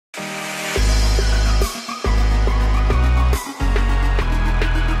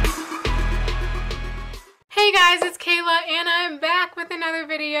Hey guys, it's Kayla and I'm back with another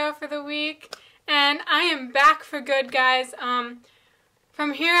video for the week, and I am back for good, guys.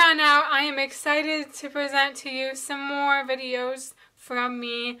 From here on out, I am excited to present to you some more videos from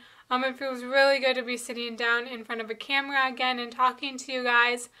me. It feels really good to be sitting down in front of a camera again and talking to you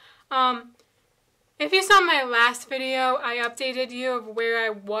guys. If you saw my last video, I updated you of where I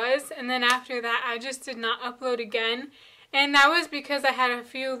was, and then after that I just did not upload again. And that was because I had a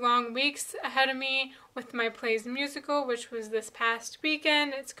few long weeks ahead of me with my Plays musical, which was this past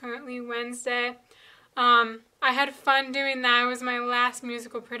weekend. It's currently Wednesday. I had fun doing that. It was my last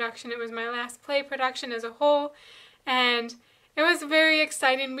musical production. It was my last play production as a whole. And it was very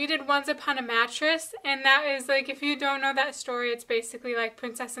exciting. We did Once Upon a Mattress, and that is like, if you don't know that story, it's basically like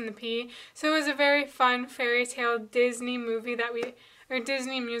Princess and the Pea. So it was a very fun fairy tale Disney movie that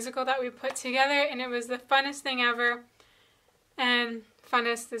Disney musical that we put together, and it was the funnest thing ever. And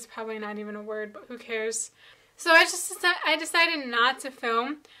funnest is probably not even a word, but who cares? So I decided not to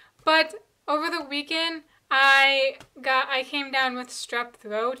film, but over the weekend I came down with strep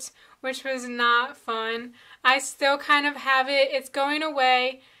throat, which was not fun. I still kind of have it. It's going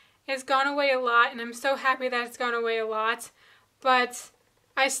away. It's gone away a lot, and I'm so happy that it's gone away a lot, but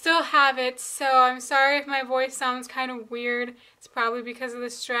I still have it, so I'm sorry if my voice sounds kind of weird. It's probably because of the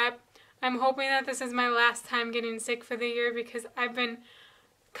strep. I'm hoping that this is my last time getting sick for the year, because I've been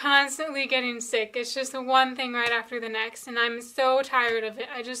constantly getting sick. It's just one thing right after the next, and I'm so tired of it.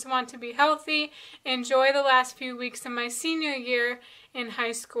 I just want to be healthy, enjoy the last few weeks of my senior year in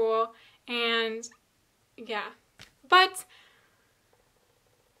high school, and yeah. But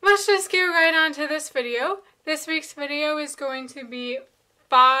let's just get right on to this video. This week's video is going to be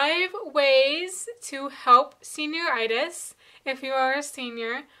 5 ways to help senioritis if you are a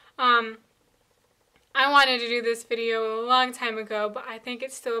senior. I wanted to do this video a long time ago, but I think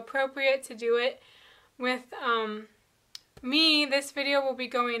it's still appropriate to do it with me. This video will be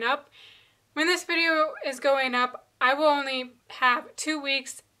going up. When this video is going up, I will only have 2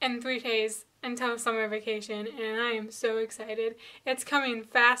 weeks and 3 days until summer vacation, and I am so excited. It's coming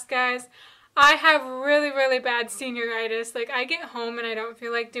fast, guys. I have really bad senioritis. Like, I get home and I don't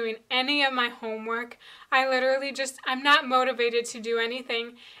feel like doing any of my homework. I'm not motivated to do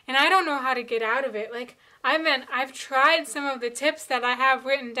anything, and I don't know how to get out of it. Like, I've tried some of the tips that I have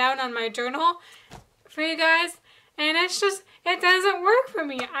written down on my journal for you guys, and it doesn't work for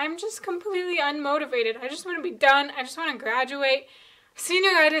me. I'm just completely unmotivated. I just want to be done. I just want to graduate.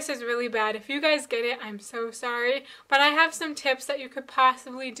 Senioritis is really bad. If you guys get it, I'm so sorry. But I have some tips that you could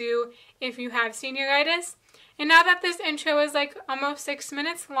possibly do if you have senioritis. And now that this intro is like almost 6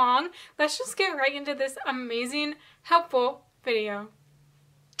 minutes long, let's just get right into this amazing, helpful video.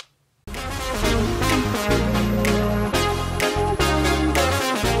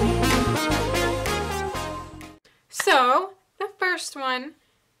 So, the first one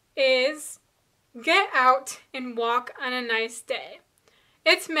is get out and walk on a nice day.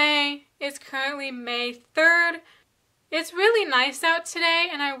 It's May. It's currently May 3rd. It's really nice out today,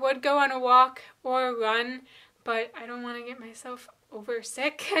 and I would go on a walk or a run, but I don't want to get myself over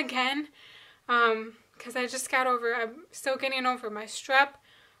sick again, because I'm still getting over my strep.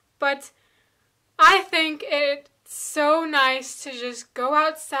 But I think it's so nice to just go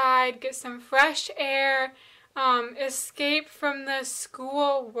outside, get some fresh air, escape from the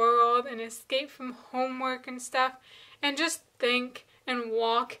school world and escape from homework and stuff, and just think and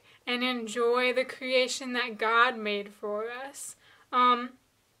walk and enjoy the creation that God made for us. I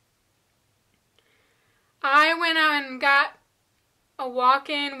went out and got a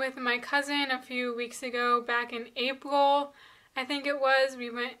walk-in with my cousin a few weeks ago, back in April, I think it was.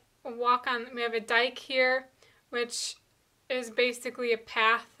 We went a walk on, we have a dike here, which is basically a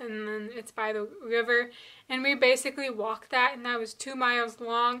path, and then it's by the river, and we basically walked that, and that was 2 miles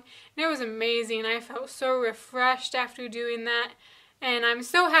long, and it was amazing. I felt so refreshed after doing that, and I'm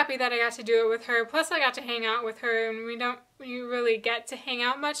so happy that I got to do it with her. Plus I got to hang out with her, and we don't really get to hang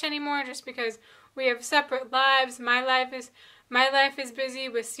out much anymore just because we have separate lives. My life is busy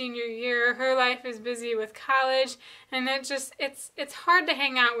with senior year, her life is busy with college, and it's hard to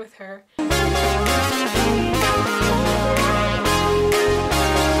hang out with her.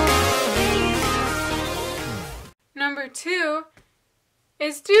 Number 2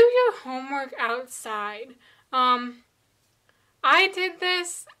 is do your homework outside. I did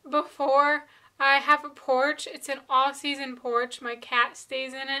this before. I have a porch. It's an all-season porch. My cat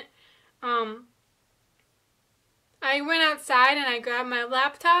stays in it. I went outside and I grabbed my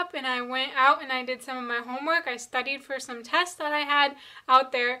laptop and I went out and I did some of my homework. I studied for some tests that I had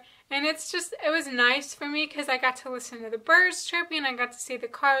out there, and it was nice for me because I got to listen to the birds chirping, I got to see the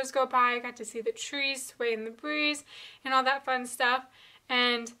cars go by, I got to see the trees sway in the breeze and all that fun stuff,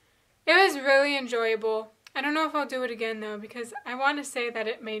 and it was really enjoyable. I don't know if I'll do it again though, because I want to say that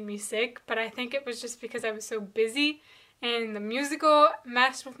it made me sick, but I think it was just because I was so busy and the musical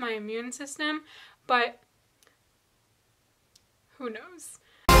messed with my immune system, but who knows?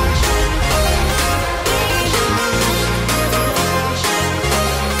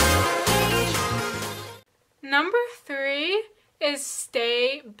 Number 3 is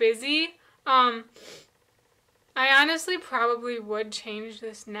stay busy. I honestly probably would change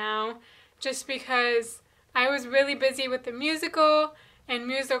this now just because I was really busy with the musical and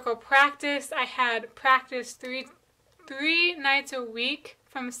musical practice. I had practice three nights a week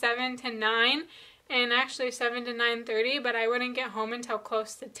from 7 to 9. And actually 7 to 9:30, but I wouldn't get home until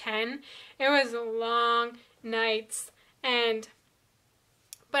close to 10. It was long nights, but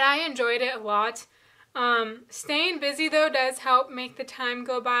I enjoyed it a lot. Staying busy though does help make the time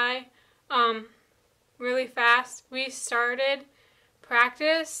go by really fast. We started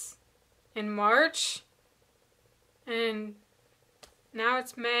practice in March, and now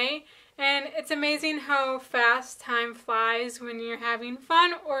it's May. And it's amazing how fast time flies when you're having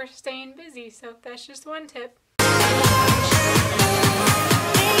fun or staying busy. So that's just one tip.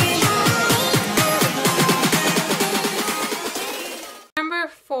 Number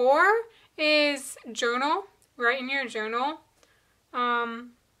 4 is journal. Write in your journal. I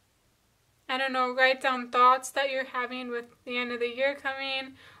don't know, write down thoughts that you're having with the end of the year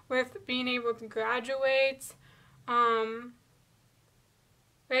coming, with being able to graduate.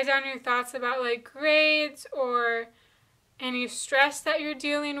 Write down your thoughts about like grades or any stress that you're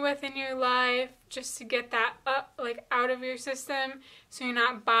dealing with in your life, just to get that up, like out of your system, so you're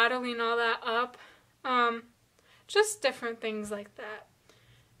not bottling all that up. Just different things like that.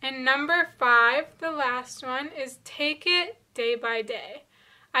 And number 5, the last one, is take it day by day.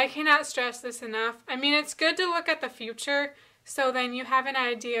 I cannot stress this enough. I mean, it's good to look at the future so then you have an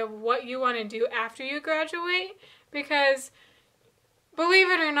idea of what you want to do after you graduate, because believe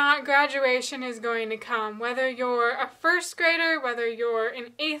it or not, graduation is going to come. Whether you're a first grader, whether you're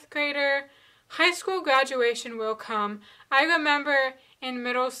an 8th grader, high school graduation will come. I remember in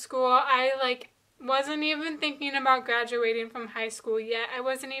middle school, I wasn't even thinking about graduating from high school yet. I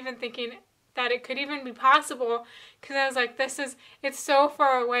wasn't even thinking that it could even be possible, because I was like, it's so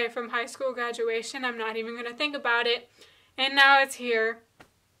far away from high school graduation, I'm not even going to think about it. And now it's here.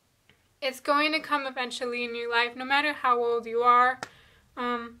 It's going to come eventually in your life, no matter how old you are.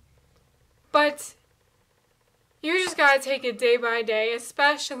 But you just gotta take it day by day,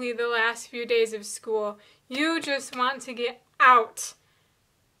 especially the last few days of school. You just want to get out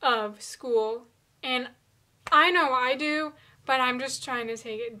of school. And I know I do, but I'm just trying to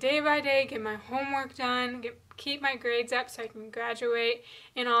take it day by day, get my homework done, keep my grades up so I can graduate,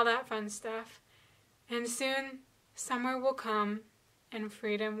 and all that fun stuff. And soon, summer will come, and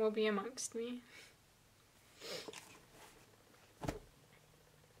freedom will be amongst me.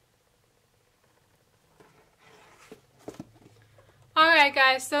 Alright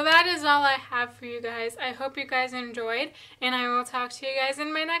guys, so that is all I have for you guys. I hope you guys enjoyed, and I will talk to you guys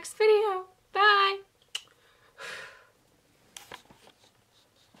in my next video. Bye!